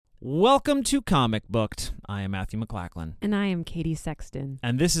Welcome to Comic Booked. I am Matthew McLachlan. And I am Katie Sexton.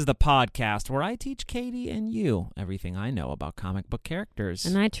 And this is the podcast where I teach Katie and you everything I know about comic book characters.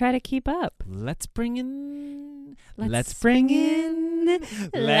 And I try to keep up. Let's bring in the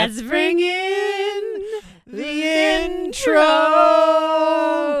intro.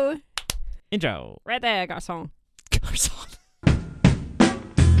 Intro. Right there, garçon. Garçon.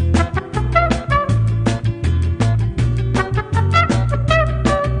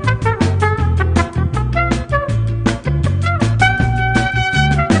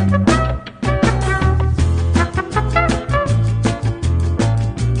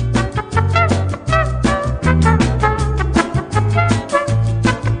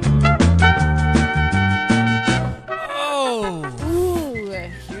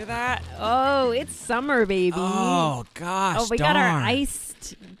 Summer, baby. Oh, gosh. Oh, we got our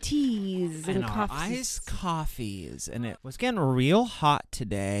iced teas and coffees. Iced coffees. And it was getting real hot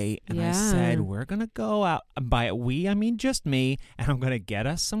today. And yeah. I said, we're going to go out. And by we, I mean just me. And I'm going to get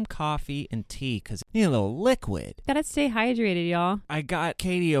us some coffee and tea because I need a little liquid. Gotta stay hydrated, y'all. I got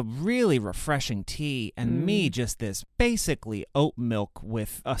Katie a really refreshing tea and me just this basically oat milk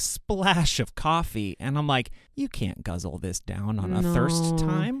with a splash of coffee. And I'm like, you can't guzzle this down on a thirst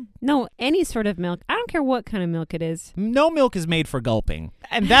time. No, any sort of milk. I don't care what kind of milk it is. No milk is made for gulping.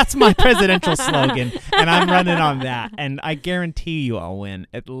 And that's my presidential slogan. And I'm running on that. And I guarantee you I'll win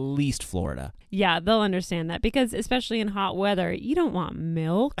at least Florida. Yeah, they'll understand that because especially in hot weather, you don't want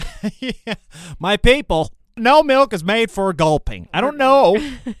milk. Yeah. My people, no milk is made for gulping. I don't know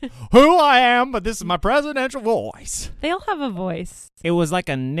who I am, but this is my presidential voice. They all have a voice. It was like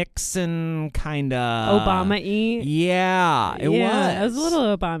a Nixon kind of... Obama-y? Yeah, it was. Yeah, it was a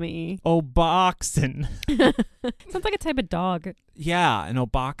little Obama-y. Oboxen. Sounds like a type of dog. Yeah, an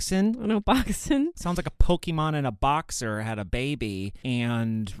Oboxen. An Oboxen? Sounds like a Pokemon and a boxer had a baby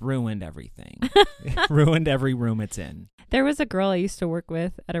and ruined everything. Ruined every room it's in. There was a girl I used to work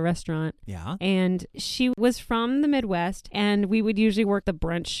with at a restaurant. Yeah. And she was from the Midwest, and we would usually work the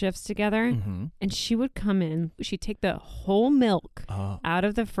brunch shifts together. Mm-hmm. And she would come in. She'd take the whole milk out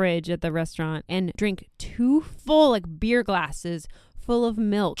of the fridge at the restaurant and drink 2 full, like, beer glasses full of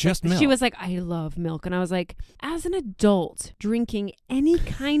milk. Just milk. She was like, I love milk. And I was like, as an adult, drinking any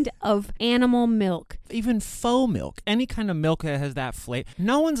kind of animal milk. Even faux milk. Any kind of milk that has that flavor.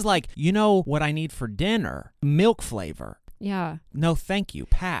 No one's like, you know what I need for dinner? Milk flavor. Yeah. No, thank you.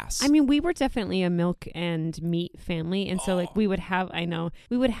 Pass. I mean, we were definitely a milk and meat family. And so, like, we would have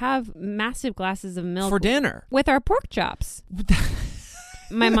massive glasses of milk. For dinner. With our pork chops.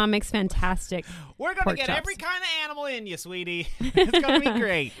 My mom makes fantastic We're going to get chops. every kind of animal in you, sweetie. It's going to be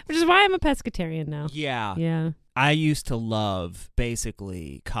great. Which is why I'm a pescatarian now. Yeah. Yeah. I used to love,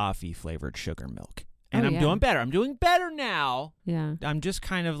 basically, coffee-flavored sugar milk. And I'm doing better. I'm doing better now. Yeah. I'm just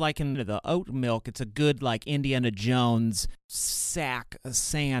kind of like into the oat milk. It's a good, like, Indiana Jones sack of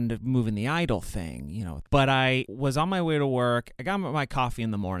sand moving the idol thing, you know. But I was on my way to work. I got my coffee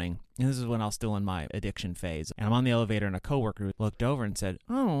in the morning. And this is when I was still in my addiction phase. And I'm on the elevator, and a coworker looked over and said,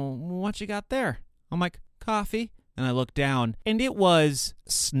 "Oh, what you got there?" I'm like, "Coffee." And I looked down, and it was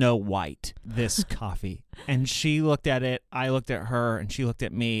Snow White, this coffee. And she looked at it, I looked at her, and she looked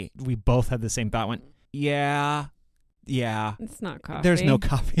at me. We both had the same thought. Went, yeah. It's not coffee. There's no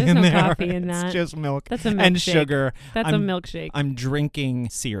coffee There's in no there. Coffee in that. It's just milk. That's a milkshake. And sugar. That's a milkshake. I'm drinking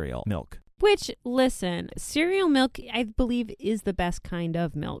cereal milk. Which, listen, cereal milk, I believe, is the best kind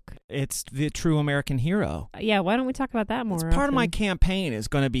of milk. It's the true American hero. Yeah, why don't we talk about that more It's part of my campaign is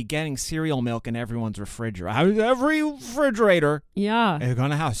going to be getting cereal milk in everyone's refrigerator. Every refrigerator is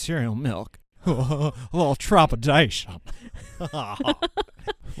going to have cereal milk. A little trepidation.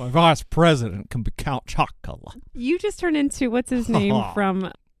 My vice president can be Count Chocula. You just turned into, what's his name from...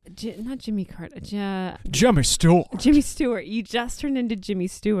 not Jimmy Carter. Jimmy Stewart. Jimmy Stewart. You just turned into Jimmy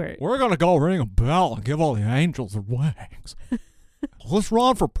Stewart. We're going to go ring a bell and give all the angels their wings. Let's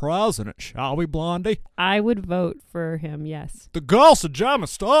run for president, shall we, Blondie? I would vote for him, yes. The ghost of Jimmy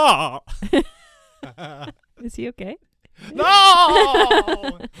Stewart. Is he okay?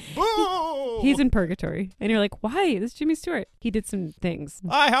 No! Boo! He's in purgatory. And you're like, why? This is Jimmy Stewart. He did some things.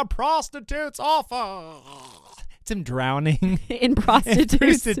 I have prostitutes offer. It's him drowning. In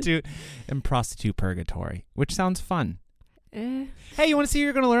prostitutes. In prostitute purgatory, which sounds fun. Hey, you want to see what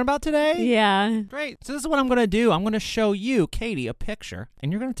you're going to learn about today? Yeah. Great. So this is what I'm going to do. I'm going to show you, Katie, a picture,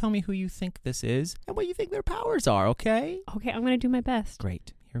 and you're going to tell me who you think this is and what you think their powers are, okay? Okay, I'm going to do my best.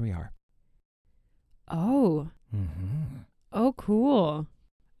 Great. Here we are. Oh. Mm-hmm. Oh, cool.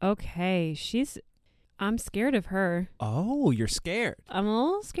 Okay, I'm scared of her. Oh, you're scared. I'm a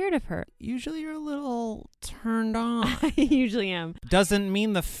little scared of her. Usually you're a little turned on. I usually am. Doesn't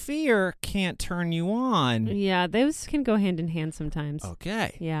mean the fear can't turn you on. Yeah, those can go hand in hand sometimes.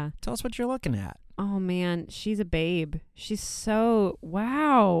 Okay. Yeah. Tell us what you're looking at. Oh, man. She's a babe. She's so...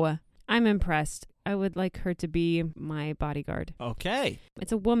 Wow. I'm impressed. I would like her to be my bodyguard. Okay.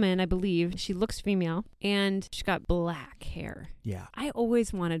 It's a woman, I believe. She looks female, and she's got black hair. Yeah. I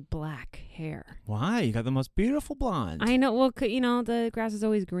always wanted black hair. Why? You got the most beautiful blonde. I know. Well, the grass is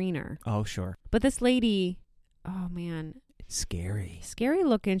always greener. Oh, sure. But this lady, oh, man. Scary. Scary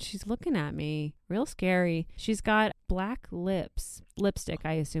looking. She's looking at me. Real scary. She's got black lips. Lipstick.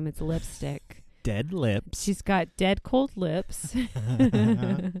 I assume it's lipstick. Dead lips. She's got dead cold lips.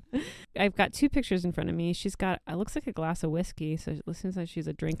 I've got 2 pictures in front of me. She's got, it looks like a glass of whiskey. So it seems like she's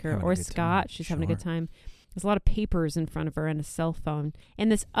a drinker, or scotch. She's having a good time. There's a lot of papers in front of her and a cell phone.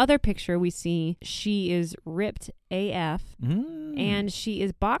 And this other picture we see, she is ripped AF and she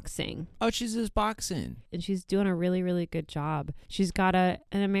is boxing. Oh, she's just boxing. And she's doing a really, really good job. She's got it's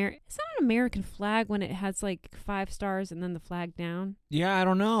not an American flag when it has like 5 stars and then the flag down. Yeah, I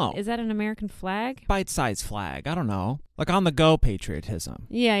don't know. Is that an American flag? Bite-sized flag. I don't know. Like on the go patriotism.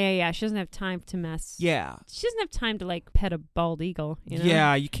 Yeah. She doesn't have time to mess. Yeah. She doesn't have time to like pet a bald eagle, you know?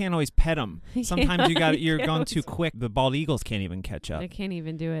 Yeah, you can't always pet them. Sometimes you're can't going too quick. The bald eagles can't even catch up. I can't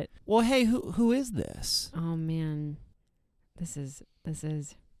even do it. Well, hey, who is this? Oh man. This is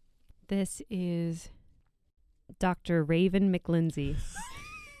Dr. Raven McLindsey.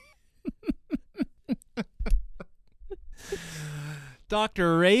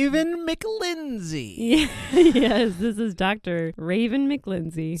 Dr. Raven McLindsey. Yeah, yes, this is Dr. Raven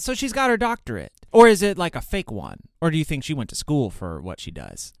McLindsey. So she's got her doctorate. Or is it like a fake one? Or do you think she went to school for what she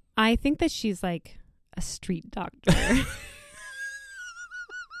does? I think that she's like a street doctor.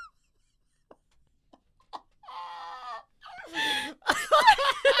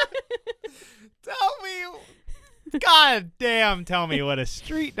 Tell me what a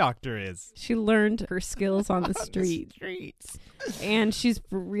street doctor is. She learned her skills on the streets. And she's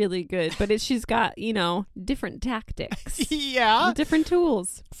really good. But she's got, different tactics. Yeah. Different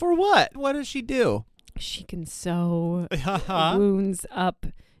tools. For what? What does she do? She can sew wounds up.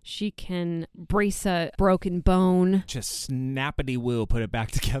 She can brace a broken bone. Just snappity-woo, put it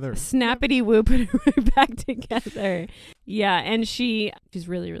back together. Snappity-woo, put it right back together. Yeah, and she's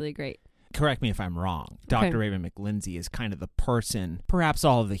really, really great. Correct me if I'm wrong. Dr. Raven McLindsey is kind of the person, perhaps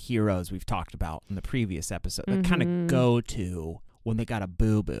all of the heroes we've talked about in the previous episode, that kind of go to when they got a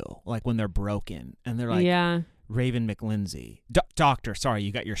boo-boo, like when they're broken. And they're like, yeah. Raven McLindsey. Doctor, sorry,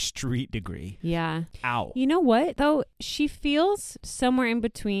 you got your street degree. Yeah. Ow. You know what, though? She feels somewhere in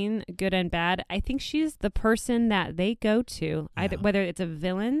between good and bad. I think she's the person that they go to, either whether it's a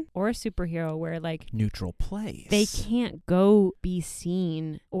villain or a superhero, where like neutral place. They can't go be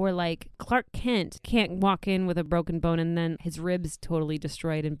seen, or like Clark Kent can't walk in with a broken bone and then his ribs totally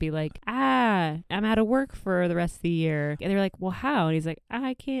destroyed and be like, I'm out of work for the rest of the year. And they're like, well, how? And he's like,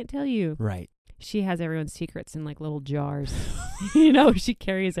 I can't tell you. Right. She has everyone's secrets in like little jars. She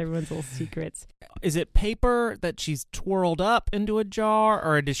carries everyone's little secrets. Is it paper that she's twirled up into a jar,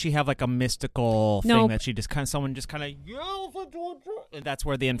 or does she have like a mystical thing that she someone just kind of yells into a jar? That's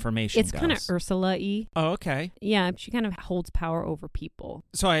where the information goes. It's kind of Ursula-y. Oh, okay. Yeah, she kind of holds power over people.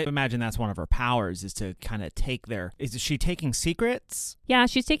 So I imagine that's one of her powers, is to kind of take is she taking secrets? Yeah,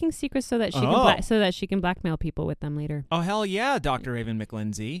 she's taking secrets so that she can blackmail people with them later. Oh, hell yeah, Dr. Raven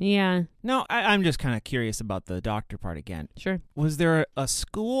McLindsey. Yeah. No, I'm just kind of curious about the doctor part again. Sure. Was there a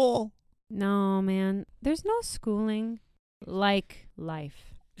school? No, man. There's no schooling like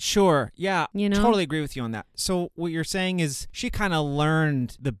life. Sure. Yeah. Totally agree with you on that. So what you're saying is she kind of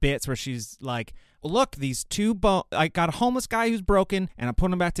learned the bits where she's like, look, these I got a homeless guy who's broken and I'm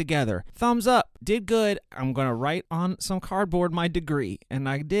putting them back together. Thumbs up. Did good. I'm going to write on some cardboard my degree. And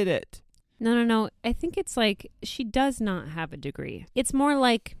I did it. No. I think it's like she does not have a degree. It's more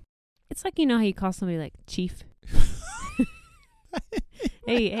like, it's like, how you call somebody like chief.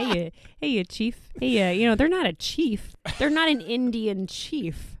 hey, chief. Hey, they're not a chief. They're not an Indian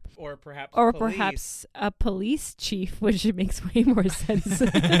chief. Or perhaps perhaps a police chief, which makes way more sense.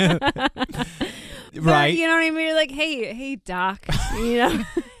 Right. You know what I mean? You're like, hey, doc.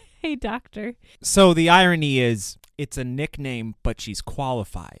 Hey, doctor. So the irony is it's a nickname, but she's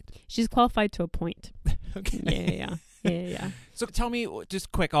qualified. She's qualified to a point. Okay. Yeah. So tell me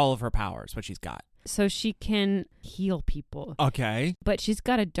just quick all of her powers, what she's got. so she can heal people. Okay. But she's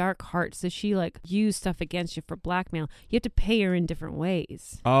got a dark heart, so she like use stuff against you for blackmail. You have to pay her in different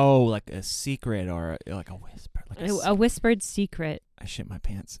ways. Oh, like a secret or like a whisper. Like A whispered secret. I shit my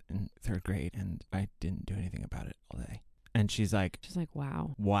pants in 3rd grade and I didn't do anything about it all day. And she's like,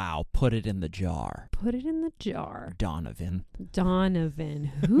 wow. Wow, put it in the jar. Put it in the jar. Donovan.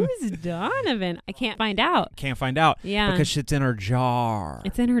 Who's Donovan? I can't find out. Can't find out. Yeah. Because it's in her jar.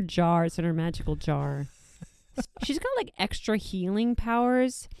 It's in her jar. It's in her magical jar. She's got like extra healing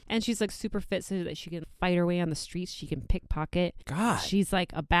powers, and she's like super fit so that she can fight her way on the streets. She can pickpocket. God. She's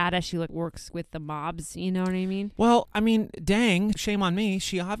like a badass. She like works with the mobs. You know what I mean? Well, I mean, dang, shame on me.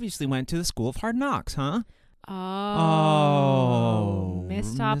 She obviously went to the School of Hard Knocks, huh? Oh,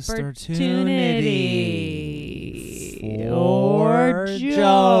 missed opportunity. For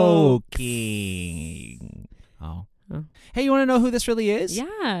joking. Oh. Hey, you want to know who this really is?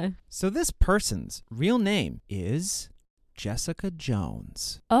 Yeah. So this person's real name is Jessica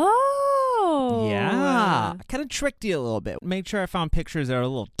Jones. Oh. Yeah. I kind of tricked you a little bit. Made sure I found pictures that are a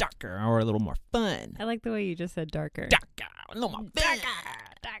little darker or a little more fun. I like the way you just said darker. Darker. A little more fun.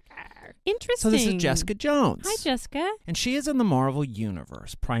 Interesting. So this is Jessica Jones. Hi, Jessica. And she is in the Marvel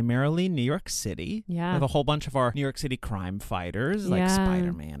Universe, primarily New York City. Yeah. With a whole bunch of our New York City crime fighters like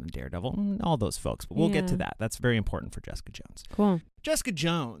Spider-Man and Daredevil and all those folks. But we'll get to that. That's very important for Jessica Jones. Cool. Jessica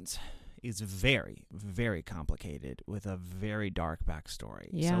Jones is very, very complicated with a very dark backstory.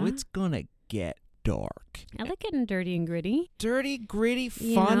 Yeah. So it's going to get dark. I like getting dirty and gritty. Dirty, gritty,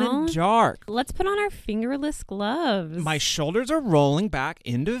 fun, and dark. Let's put on our fingerless gloves. My shoulders are rolling back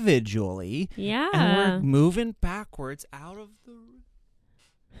individually. Yeah. And we're moving backwards out of the room.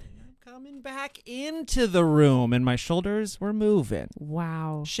 I'm coming back into the room, and my shoulders were moving.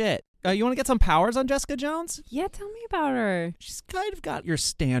 Wow. Shit. You want to get some powers on Jessica Jones? Yeah, tell me about her. She's kind of got your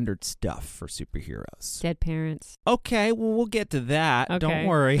standard stuff for superheroes. Dead parents. Okay, well, we'll get to that. Okay. Don't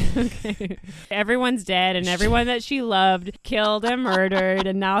worry. Okay. Everyone's dead, and everyone that she loved killed and murdered,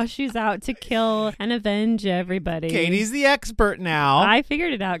 and now she's out to kill and avenge everybody. Katie's the expert now. I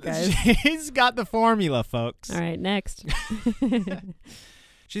figured it out, guys. She's got the formula, folks. All right, next.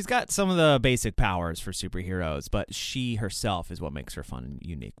 She's got some of the basic powers for superheroes, but she herself is what makes her fun and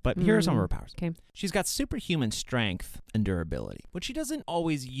unique. But here are some of her powers. Okay. She's got superhuman strength and durability, which she doesn't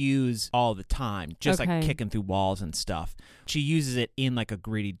always use all the time, just like kicking through walls and stuff. She uses it in like a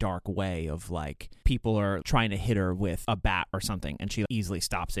gritty, dark way of like people are trying to hit her with a bat or something, and she easily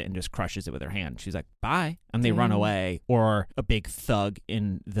stops it and just crushes it with her hand. She's like, bye. And they run away. Or a big thug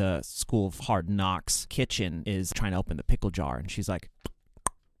in the School of Hard Knocks kitchen is trying to open the pickle jar, and she's like,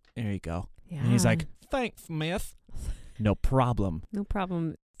 there you go. Yeah. And he's like, thanks, Meth. No problem. No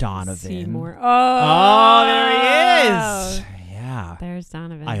problem. Donovan. Seymour. Oh, there he is. Yeah. There's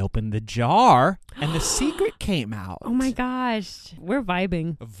Donovan. I opened the jar, and the secret came out. Oh, my gosh. We're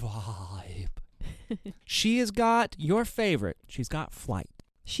vibing. Vibe. She has got your favorite. She's got flight.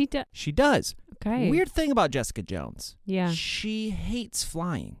 She does. She does. Okay. Weird thing about Jessica Jones. Yeah. She hates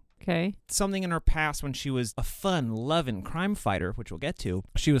flying. Okay. Something in her past when she was a fun, loving crime fighter, which we'll get to.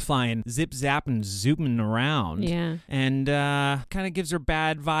 She was flying zip, zap, and zooming around. Yeah. And kind of gives her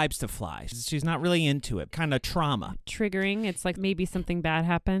bad vibes to fly. She's not really into it. Kind of trauma. Triggering. It's like maybe something bad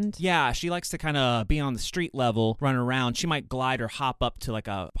happened. Yeah, she likes to kind of be on the street level, run around. She might glide or hop up to like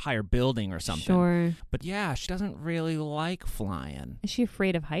a higher building or something. Sure. But yeah, she doesn't really like flying. Is she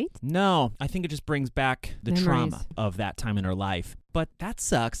afraid of heights? No, I think it just brings back the trauma of that time in her life. But that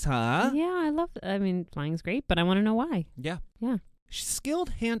sucks, huh? Yeah, I mean, flying's great, but I want to know why. Yeah. Yeah. She's skilled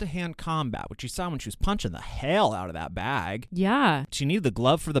hand-to-hand combat, which you saw when she was punching the hell out of that bag. Yeah. She needed the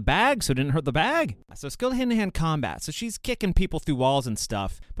glove for the bag, so it didn't hurt the bag. So skilled hand-to-hand combat. So she's kicking people through walls and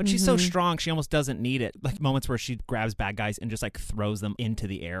stuff, but she's so strong, she almost doesn't need it. Like moments where she grabs bad guys and just like throws them into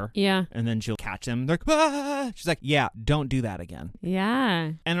the air. Yeah. And then she'll catch them. They're like, ah! She's like, yeah, don't do that again.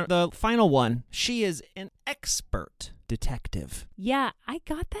 Yeah. And the final one, she is an expert detective. Yeah, I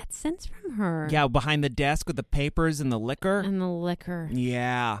got that sense from her. Yeah, behind the desk with the papers and the liquor. And the liquor.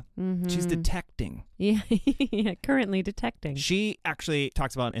 Yeah. Mm-hmm. She's detecting. Yeah, yeah, currently detecting. She actually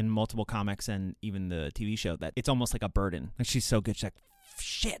talks about in multiple comics and even the TV show that it's almost like a burden. Like she's so good, she's like,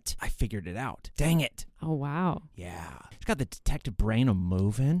 shit, I figured it out. Dang it. Oh, wow. Yeah. She's got the detective brain of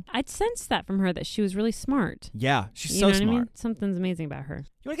moving. I'd sensed that from her, that she was really smart. Yeah, she's you so know what smart. I mean? Something's amazing about her.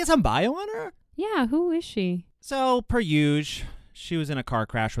 You want to get some bio on her? Yeah, who is she? So, per usual, she was in a car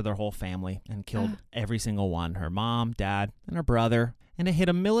crash with her whole family and killed every single one. Her mom, dad, and her brother. And it hit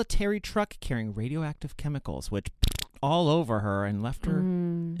a military truck carrying radioactive chemicals, which all over her and left her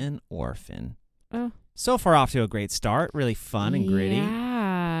an orphan. Oh. So far off to a great start. Really fun and gritty.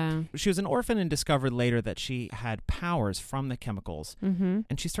 Yeah. Yeah. She was an orphan and discovered later that she had powers from the chemicals. Mm-hmm.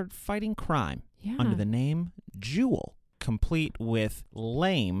 And she started fighting crime Yeah. under the name Jewel, complete with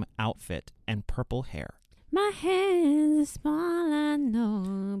lame outfit and purple hair. My hands are small, I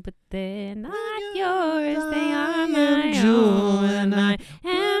know, but they're not yours. They are my Jewel, own. and I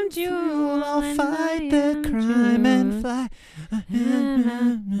am Jewel. I'll and fight I the am crime Jewel. and fly. And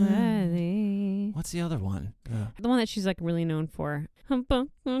I'm worthy. What's the other one? The one that she's like really known for. You know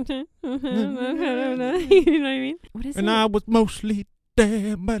what I mean? What is And it? I was mostly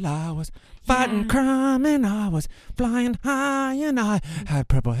dead, but I was fighting crime, and I was flying high, and I had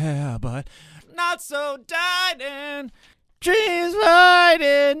purple hair, but not so dyed in. Dreams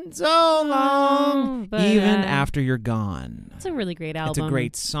riding so long, but, even after you're gone. It's a really great album. It's a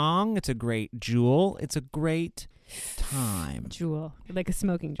great song. It's a great jewel. It's a great time. jewel, like a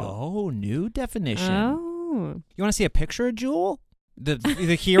smoking jewel. Oh, new definition. Oh. You want to see a picture of Jewel?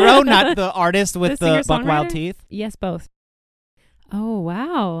 The hero, not the artist with the buck wild singer-songwriter? teeth? Yes, both. Oh,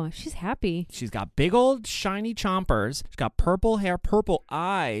 wow. She's happy. She's got big old shiny chompers. She's got purple hair, purple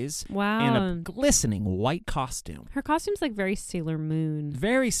eyes, Wow. and a glistening white costume. Her costume's like very Sailor Moon.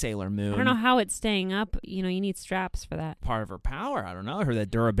 Very Sailor Moon. I don't know how it's staying up. You know, you need straps for that. Part of her power. I don't know. Her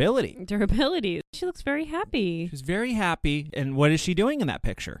durability. Durability. She looks very happy. She's very happy. And what is she doing in that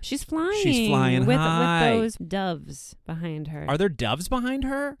picture? She's flying. She's flying with high. those doves behind her. Are there doves behind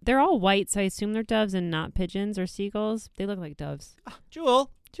her? They're all white, so I assume they're doves and not pigeons or seagulls. They look like doves.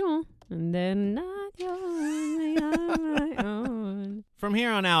 Jewel. Jewel. And they're not yours, they are my own. From here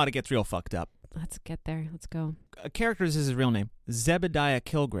on out, it gets real fucked up. Let's get there. Let's go. A character is his real name, Zebediah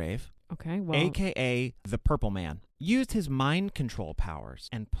Kilgrave, Okay, well. a.k.a. the Purple Man, used his mind control powers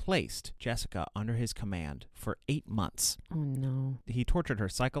and placed Jessica under his command for 8 months. Oh, no. He tortured her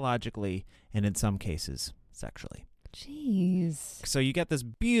psychologically and in some cases sexually. Jeez. So you get this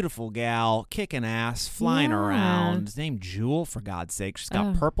beautiful gal kicking ass, flying Yeah. around, named Jewel, for God's sake. She's got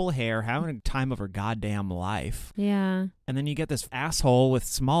Ugh. purple hair, having a time of her goddamn life. Yeah. And then you get this asshole with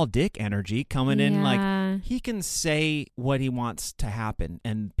small dick energy coming in like, Yeah. he can say what he wants to happen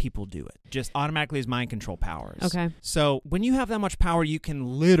and people do it. Just automatically his mind control powers. Okay. So when you have that much power, you can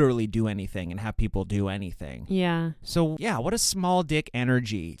literally do anything and have people do anything. Yeah. So yeah, what a small dick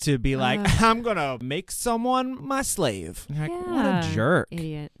energy to be like, I'm going to make someone my slave. You're like, what a Yeah. jerk.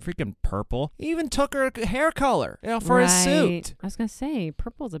 Idiot. Freaking purple. He even took her hair color for his suit. I was going to say,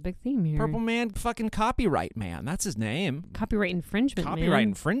 purple's a big theme here. Purple man, fucking copyright man. That's his name. Copyright infringement, Copyright man.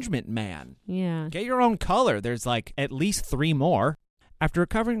 infringement man. Yeah. Get your own color. There's like at least 3 more. After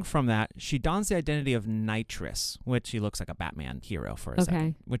recovering from that, she dons the identity of Nitrous, which she looks like a Batman hero for a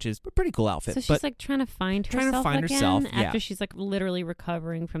second, which is a pretty cool outfit. So she's but like trying to find trying to herself find again herself, yeah. after she's like literally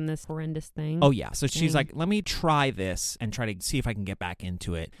recovering from this horrendous thing. oh yeah, so she's Dang. like, let me try this and try to see if I can get back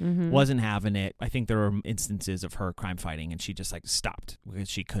into it. Mhm. Wasn't having it. I think there were instances of her crime fighting and she just like stopped because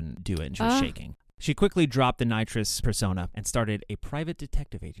she couldn't do it and she was shaking. She quickly dropped the Nitrous persona and started a private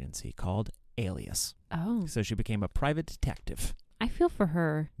detective agency called Alias. Oh, So she became a private detective. I feel for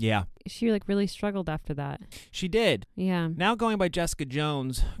her. Yeah, She like really struggled after that. she did. Yeah. Now going by Jessica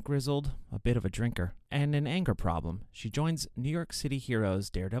Jones, grizzled, a bit of a drinker, and an anger problem, she joins New York City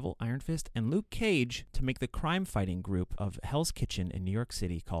heroes Daredevil, Iron Fist, and Luke Cage to make the crime-fighting group of Hell's Kitchen in New York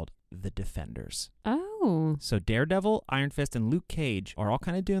City called The Defenders. Oh. So Daredevil, Iron Fist, and Luke Cage are all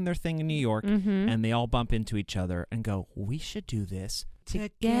kind of doing their thing in New York, Mm-hmm. and they all bump into each other and go, we should do this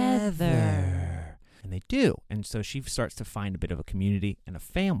Together. And they do. And so she starts to find a bit of a community and a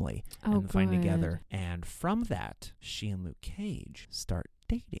family and find good. together. And from that, she and Luke Cage start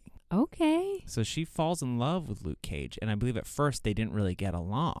dating. Okay. So she falls in love with Luke Cage. And I believe at first they didn't really get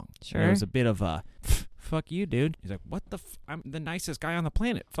along. Sure. There was a bit of a, fuck you, dude. He's like, what the I'm the nicest guy on the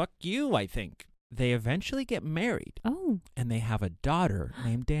planet. Fuck you, I think. They eventually get married. Oh. And they have a daughter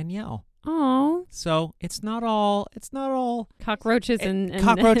named Danielle. Oh. So it's not all Cockroaches and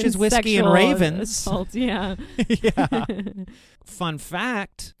cockroaches, whiskey, and sexual ravens. assault, yeah. Yeah. Fun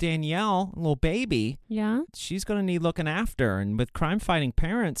fact, Danielle, little baby, Yeah. she's going to need looking after. And with crime-fighting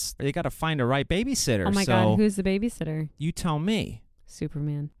parents, they got to find a right babysitter. Oh my so God. Who's the babysitter? you tell me.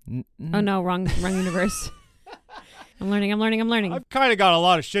 Superman. Oh no, wrong universe. I'm learning. I've kind of got a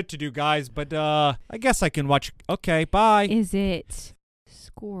lot of shit to do, guys, but I guess I can watch. Okay, bye. Is it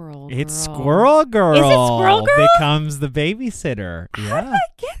Squirrel Girl? It's Squirrel Girl. Is it Squirrel Girl? Becomes the babysitter. How did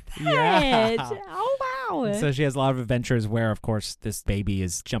Yeah. I get that? Yeah. Oh wow. And so she has a lot of adventures where, of course, this baby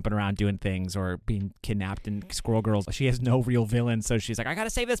is jumping around doing things or being kidnapped. And Squirrel Girl, she has no real villain, so she's like, I gotta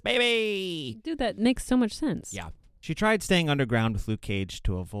save this baby. Dude, that makes so much sense. Yeah. She tried staying underground with Luke Cage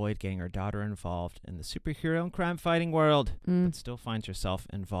to avoid getting her daughter involved in the superhero and crime fighting world, but still finds herself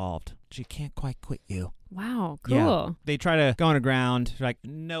involved. She can't quite quit you. Wow, cool. Yeah. They try to go underground. They're like,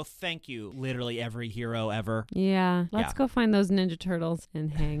 no, thank you. Literally every hero ever. Yeah. Let's go find those Ninja Turtles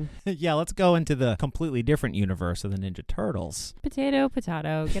and hang. Yeah, let's go into the completely different universe of the Ninja Turtles. Potato,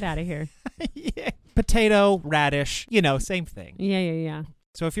 get out of here. Yeah. Potato, radish, same thing. Yeah.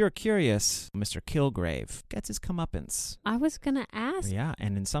 So if you're curious, Mr. Kilgrave gets his comeuppance. I was going to ask. Yeah,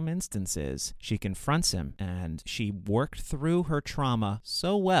 and in some instances, she confronts him, and she worked through her trauma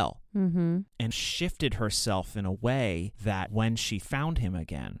so well and shifted herself in a way that when she found him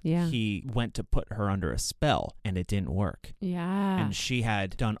again, he went to put her under a spell, and it didn't work. Yeah. And she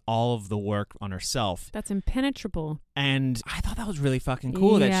had done all of the work on herself. That's impenetrable. And I thought that was really fucking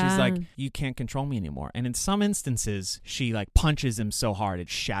cool that she's like, you can't control me anymore. And in some instances, she like punches him so hard it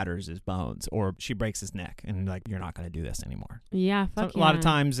shatters his bones, or she breaks his neck and like, you're not going to do this anymore. Yeah, A lot of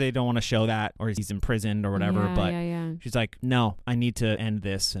times they don't want to show that, or he's imprisoned or whatever, but she's like, no, I need to end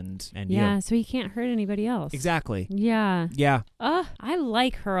this and yeah, you. So he can't hurt anybody else. Exactly. Yeah. Yeah. I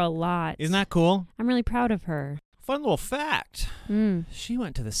like her a lot. Isn't that cool? I'm really proud of her. Fun little fact. She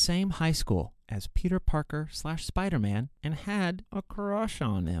went to the same high school as Peter Parker / Spider-Man and had a crush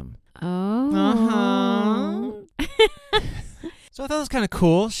on him. Oh. So I thought it was kind of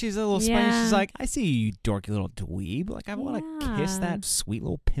cool. She's a little spicy. She's like, I see you dorky little dweeb. Like, I want to kiss that sweet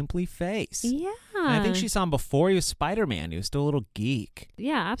little pimply face. Yeah. And I think she saw him before he was Spider-Man. He was still a little geek.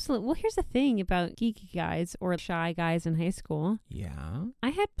 Yeah, absolutely. Well, here's the thing about geeky guys or shy guys in high school. Yeah. I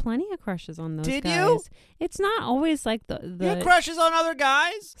had plenty of crushes on those guys. Did you? It's not always like the... You had crushes on other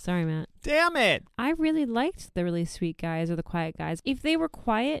guys? Sorry, Matt. Damn it. I really liked the really sweet guys or the quiet guys. If they were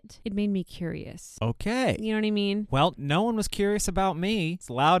quiet, it made me curious. Okay. You know what I mean? Well, no one was curious about me. It's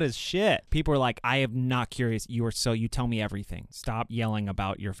loud as shit. People were like, I am not curious. You tell me everything. Stop yelling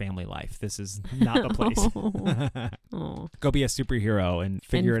about your family life. This is not the place. Go be a superhero and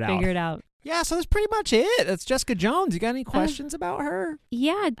figure it out. Yeah, so that's pretty much it. That's Jessica Jones. You got any questions about her?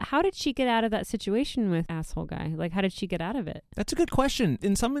 Yeah. How did she get out of that situation with asshole guy? Like, how did she get out of it? That's a good question.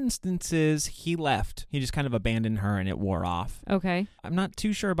 In some instances, he left. He just kind of abandoned her and it wore off. Okay. I'm not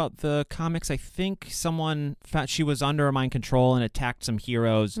too sure about the comics. I think someone found she was under mind control and attacked some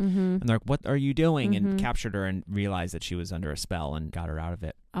heroes. And they're like, what are you doing? And captured her and realized that she was under a spell and got her out of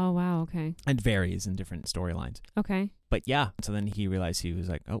it. Oh, wow. Okay. And varies in different storylines. Okay. But yeah, so then he realized he was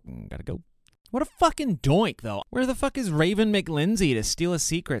like, oh, gotta go. What a fucking doink, though. Where the fuck is Raven McLindsay to steal his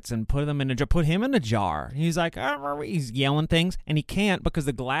secrets and put him in a jar? He's like, he's yelling things, and he can't because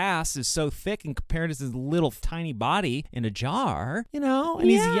the glass is so thick and compared to his little tiny body in a jar, and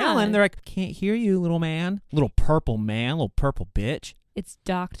he's yelling. They're like, can't hear you, little man. Little purple man, little purple bitch. It's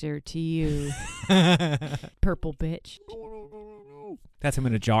doctor to you, purple bitch. That's him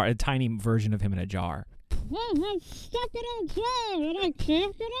in a jar, a tiny version of him in a jar. I'm stuck in a jar and I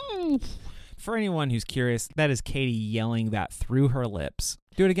can't get out. For anyone who's curious, that is Katie yelling that through her lips.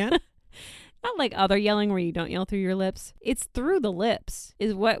 Do it again. Not like other yelling where you don't yell through your lips. It's through the lips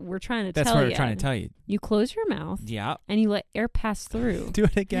is what we're trying to tell you. That's what we're trying to tell you. You close your mouth. Yeah. And you let air pass through. Do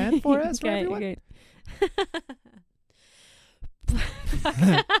it again for us, for everyone. Okay.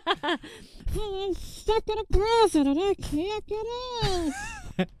 I'm stuck in a closet and I can't get out.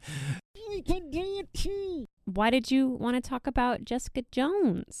 You can do it too. Why did you want to talk about Jessica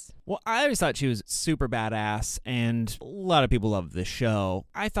Jones? Well, I always thought she was super badass, and a lot of people love the show.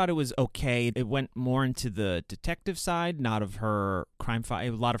 I thought it was okay. It went more into the detective side, not of her crime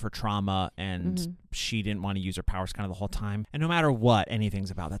fight, a lot of her trauma, and she didn't want to use her powers kind of the whole time. And no matter what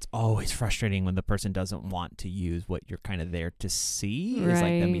anything's about, that's always frustrating when the person doesn't want to use what you're kind of there to see. Right. Is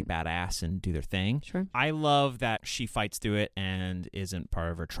like them be badass and do their thing. Sure. I love that she fights through it and isn't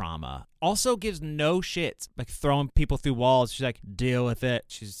part of her trauma. Also gives no shits, like throwing people through walls. She's like, deal with it.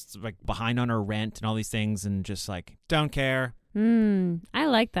 She's like behind on her rent and all these things and just like, don't care. I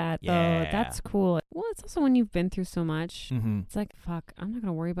like that, though. Yeah. That's cool. Well, it's also when you've been through so much. Mm-hmm. It's like, fuck, I'm not going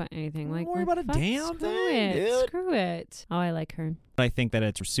to worry about anything. Like, Don't worry about a damn thing, dude. Screw it. Oh, I like her. But I think that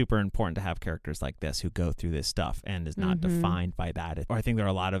it's super important to have characters like this who go through this stuff and is not defined by that. Or I think there are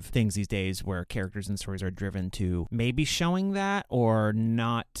a lot of things these days where characters and stories are driven to maybe showing that or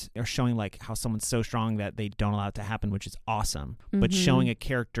not, or showing like how someone's so strong that they don't allow it to happen, which is awesome. But showing a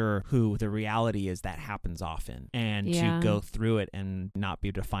character who the reality is that happens often and to go through it and not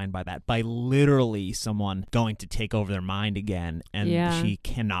cannot be defined by that, by literally someone going to take over their mind again, and she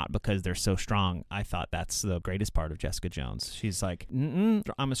cannot because they're so strong. I thought that's the greatest part of Jessica Jones. She's like,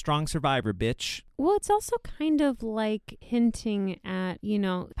 I'm a strong survivor, bitch. Well, it's also kind of like hinting at,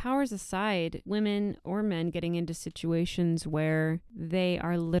 powers aside, women or men getting into situations where they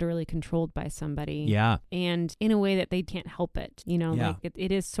are literally controlled by somebody. Yeah. And in a way that they can't help it, like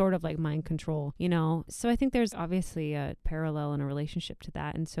it is sort of like mind control, So I think there's obviously a parallel in a relationship to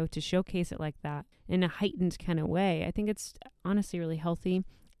that. And so to showcase it like that in a heightened kind of way, I think it's honestly really healthy.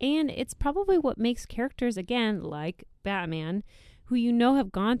 And it's probably what makes characters, again, like Batman, who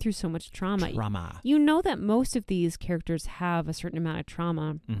have gone through so much trauma. You know that most of these characters have a certain amount of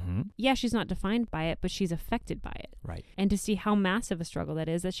trauma. Mm-hmm. Yeah, she's not defined by it, but she's affected by it. Right. And to see how massive a struggle that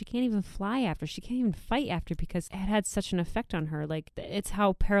is, that she can't even fly after, she can't even fight after because it had such an effect on her. Like, it's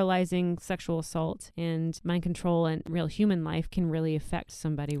how paralyzing sexual assault and mind control and real human life can really affect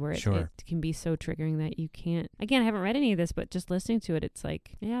somebody, where it can be so triggering that you can't. Again, I haven't read any of this, but just listening to it, it's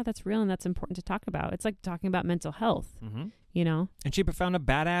like, yeah, that's real and that's important to talk about. It's like talking about mental health. Mm-hmm. And she found a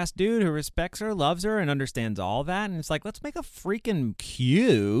badass dude who respects her, loves her, and understands all that. And it's like, let's make a freaking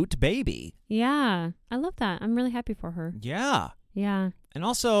cute baby. Yeah. I love that. I'm really happy for her. Yeah. Yeah. And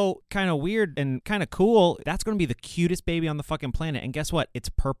also kind of weird and kind of cool. That's going to be the cutest baby on the fucking planet. And guess what? It's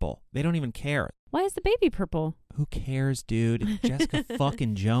purple. They don't even care. Why is the baby purple? Who cares, dude? It's Jessica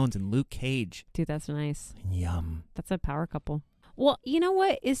fucking Jones and Luke Cage. Dude, that's nice. Yum. That's a power couple. Well, you know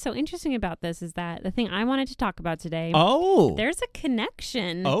what is so interesting about this is that the thing I wanted to talk about today, there's a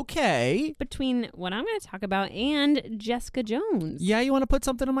connection between what I'm going to talk about and Jessica Jones. Yeah, you want to put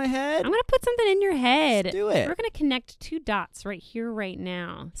something in my head? I'm going to put something in your head. Let's do it. We're going to connect two dots right here, right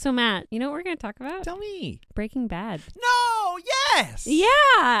now. So, Matt, you know what we're going to talk about? Tell me. Breaking Bad. No, yes!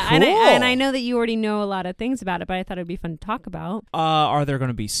 Yeah! Cool. And I know that you already know a lot of things about it, but I thought it would be fun to talk about. Are there going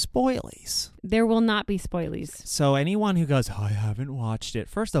to be spoilies? There will not be spoilies. So anyone who goes, I haven't watched it,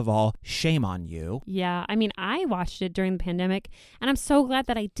 first of all, shame on you. Yeah, I mean, I watched it during the pandemic, and I'm so glad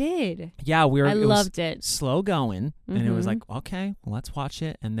that I did. Yeah, I loved it. Slow going, and it was like, okay, well, let's watch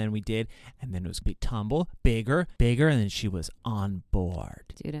it, and then we did, and then it was big tumble, bigger, and then she was on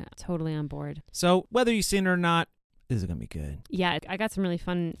board. Dude, totally on board. So whether you've seen it or not, this is going to be good. Yeah, I got some really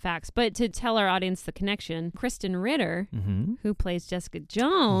fun facts. But to tell our audience the connection, Kristen Ritter, who plays Jessica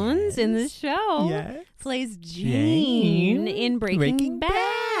Jones in the show, plays Jane in Breaking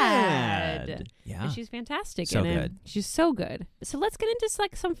Bad. Yeah. And she's fantastic so in it. Good. She's so good. So let's get into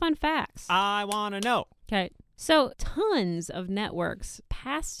some fun facts. I want to know. Okay. So tons of networks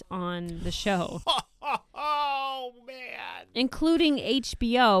passed on the show. Oh, man. Including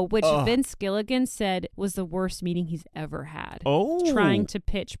HBO, which Vince Gilligan said was the worst meeting he's ever had. Oh. Trying to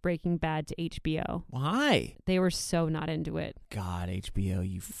pitch Breaking Bad to HBO. Why? They were so not into it. God, HBO,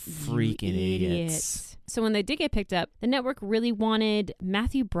 you freaking idiots. So when they did get picked up, the network really wanted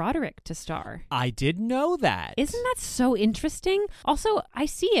Matthew Broderick to star. I did know that. Isn't that so interesting? Also, I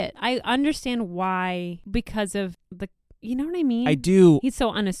see it. I understand why, because of the... You know what I mean? I do. He's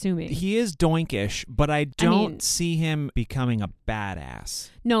so unassuming. He is doinkish, but I don't see him becoming a badass.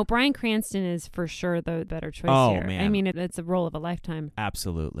 No, Bryan Cranston is for sure the better choice here. Man. I mean, it's a role of a lifetime.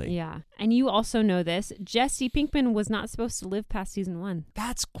 Absolutely. Yeah. And you also know this. Jesse Pinkman was not supposed to live past season 1.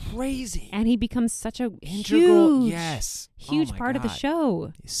 That's crazy. And he becomes such a integral, huge part of the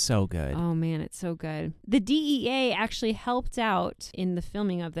show. He's so good. Oh, man, it's so good. The DEA actually helped out in the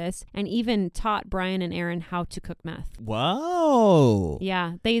filming of this and even taught Brian and Aaron how to cook meth. Whoa.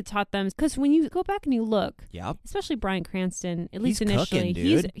 Yeah, they taught them. Because when you go back and you look, yep, especially Bryan Cranston, at least he's initially, cooking,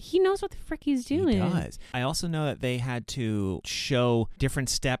 dude. He knows what the frick he's doing. He does. I also know that they had to show different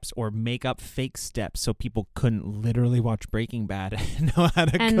steps or make up fake steps so people couldn't literally watch Breaking Bad and know how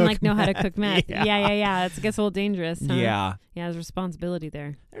to cook meth. Yeah. It gets a little dangerous, huh? Yeah. Yeah, there's responsibility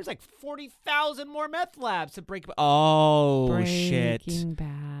there. There's like 40,000 more meth labs to break. Oh, shit. Breaking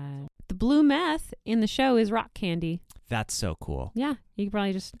Bad. The blue meth in the show is rock candy. That's so cool. Yeah, you could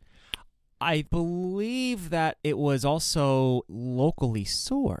probably just... I believe that it was also locally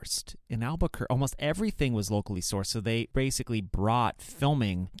sourced in Albuquerque. Almost everything was locally sourced. So they basically brought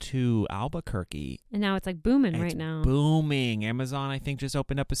filming to Albuquerque. And now it's like booming right now. Booming. Amazon, I think, just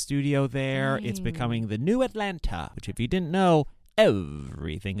opened up a studio there. Dang. It's becoming the new Atlanta, which if you didn't know,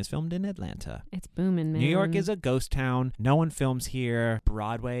 everything is filmed in Atlanta. It's booming, man. New York is a ghost town. No one films here.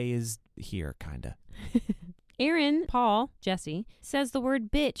 Broadway is here, kind of. Aaron, Paul, Jesse, says the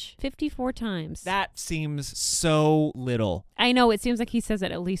word bitch 54 times. That seems so little. I know, it seems like he says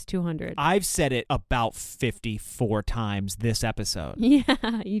it at least 200. I've said it about 54 times this episode.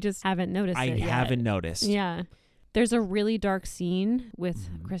 Yeah, you just haven't noticed it yet. I haven't noticed. Yeah. There's a really dark scene with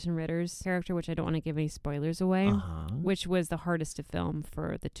Kristen Ritter's character, which I don't want to give any spoilers away, which was the hardest to film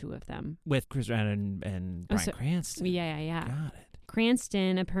for the two of them. With Chris Rennan and Bryan Cranston. Yeah. Got it.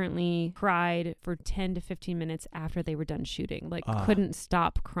 Cranston apparently cried for 10 to 15 minutes after they were done shooting. Like, couldn't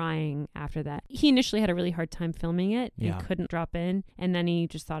stop crying after that. He initially had a really hard time filming it and couldn't drop in. And then he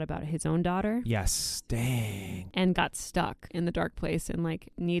just thought about his own daughter. Yes. Dang. And got stuck in the dark place and,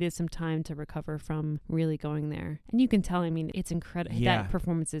 like, needed some time to recover from really going there. And you can tell, I mean, it's incredible. Yeah. That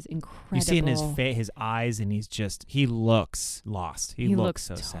performance is incredible. You see in his face, his eyes, and he looks lost. He looks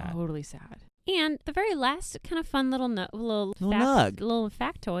so sad. Totally sad. And the very last kind of fun little little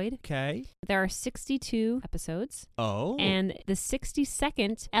factoid. Okay. There are 62 episodes. Oh. And the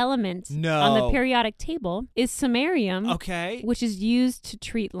 62nd element No. on the periodic table is samarium. Okay. Which is used to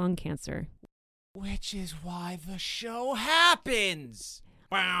treat lung cancer. Which is why the show happens.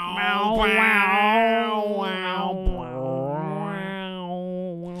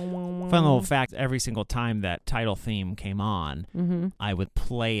 Fun little fact, every single time that title theme came on, I would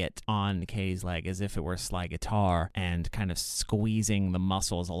play it on Katie's leg as if it were a slide guitar and kind of squeezing the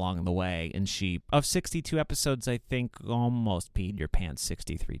muscles along the way. And she, of 62 episodes, I think almost peed your pants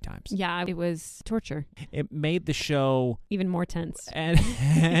 63 times. Yeah, it was torture. It made the show even more tense.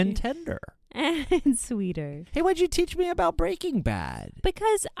 And tender. And sweeter. Hey, what'd you teach me about Breaking Bad?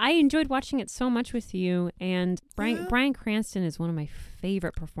 Because I enjoyed watching it so much with you, and Bryan Cranston is one of my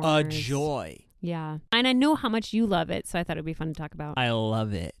favorite performers. A joy. Yeah. And I know how much you love it, so I thought it would be fun to talk about. I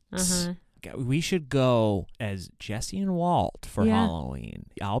love it. We should go as Jesse and Walt for Halloween.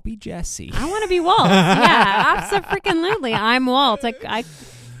 I'll be Jesse. I want to be Walt. Yeah, absolutely. I'm Walt.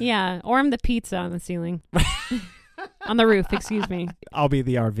 Yeah, or I'm the pizza on the ceiling. On the roof, excuse me. I'll be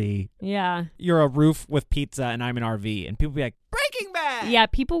the RV. Yeah. You're a roof with pizza and I'm an RV. And people be like, Breaking Bad! Yeah,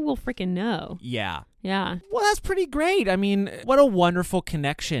 people will freaking know. Yeah. Yeah. Well, that's pretty great. I mean, what a wonderful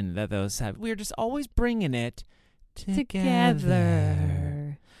connection that those have. We're just always bringing it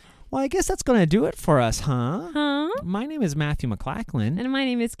together. Well, I guess that's going to do it for us, huh? My name is Matthew McLachlan. And my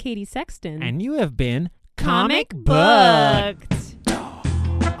name is Katie Sexton. And you have been Comic Booked.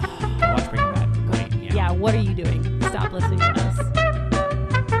 Watch Breaking Bad. Yeah, what are you doing? Stop listening to us.